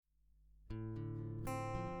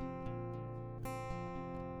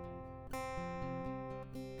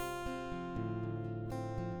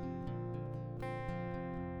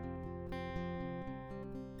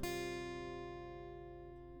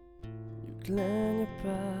Clean your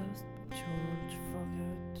past, but don't you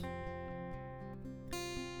forget.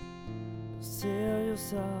 Tell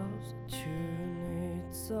yourselves that you need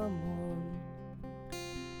someone.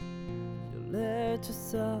 You let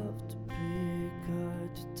yourself to be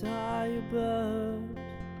good to tie your bird.